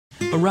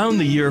Around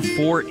the year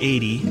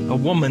 480, a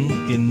woman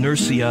in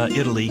Nursia,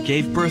 Italy,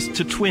 gave birth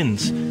to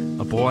twins,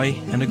 a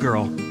boy and a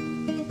girl.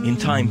 In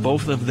time,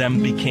 both of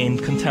them became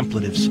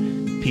contemplatives,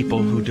 people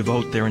who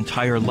devote their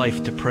entire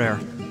life to prayer.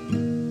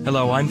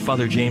 Hello, I'm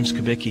Father James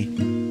Kubicki,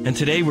 and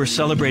today we're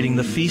celebrating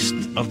the feast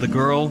of the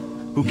girl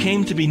who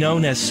came to be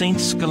known as Saint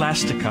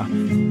Scholastica,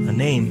 a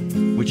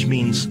name which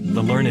means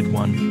the learned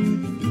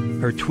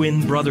one. Her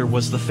twin brother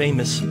was the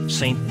famous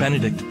Saint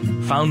Benedict,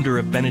 founder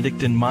of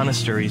Benedictine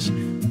monasteries,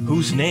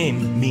 whose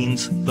name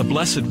means the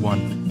Blessed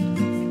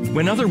One.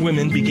 When other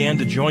women began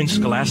to join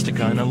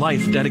Scholastica in a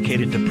life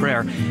dedicated to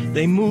prayer,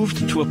 they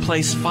moved to a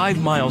place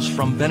 5 miles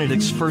from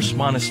Benedict's first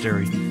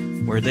monastery,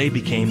 where they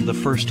became the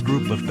first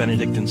group of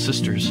Benedictine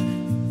sisters.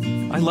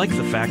 I like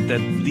the fact that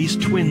these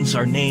twins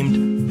are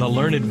named the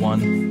Learned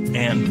One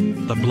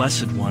and the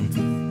Blessed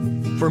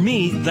One. For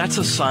me, that's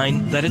a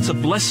sign that it's a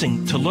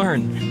blessing to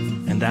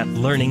learn, and that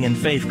learning and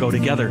faith go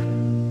together.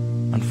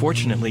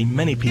 Unfortunately,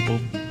 many people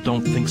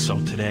don't think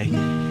so today.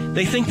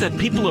 They think that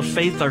people of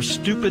faith are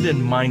stupid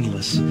and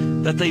mindless,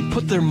 that they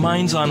put their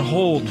minds on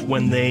hold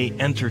when they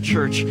enter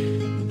church,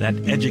 that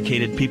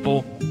educated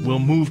people will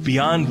move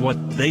beyond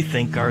what they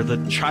think are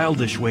the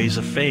childish ways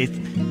of faith.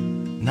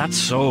 Not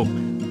so.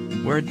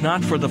 Were it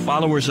not for the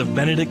followers of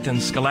Benedict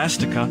and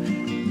Scholastica,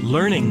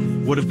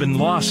 learning would have been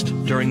lost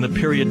during the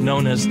period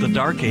known as the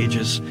Dark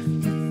Ages.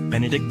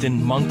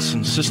 Benedictine monks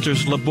and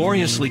sisters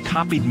laboriously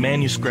copied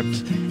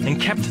manuscripts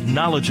and kept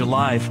knowledge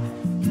alive.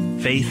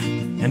 Faith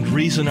and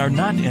reason are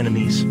not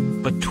enemies,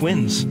 but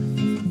twins.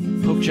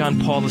 Pope John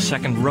Paul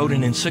II wrote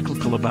an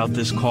encyclical about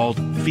this called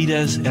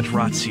Fides et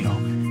Ratio,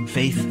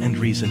 Faith and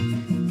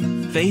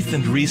Reason. Faith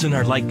and reason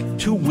are like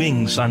two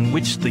wings on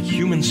which the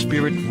human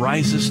spirit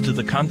rises to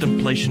the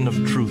contemplation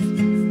of truth.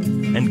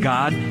 And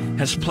God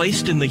has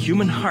placed in the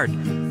human heart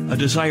a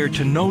desire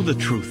to know the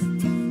truth,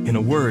 in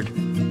a word,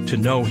 to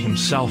know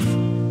Himself,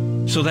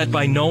 so that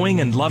by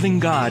knowing and loving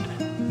God,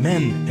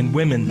 men and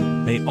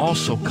women may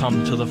also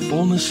come to the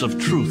fullness of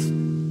truth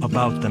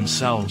about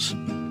themselves.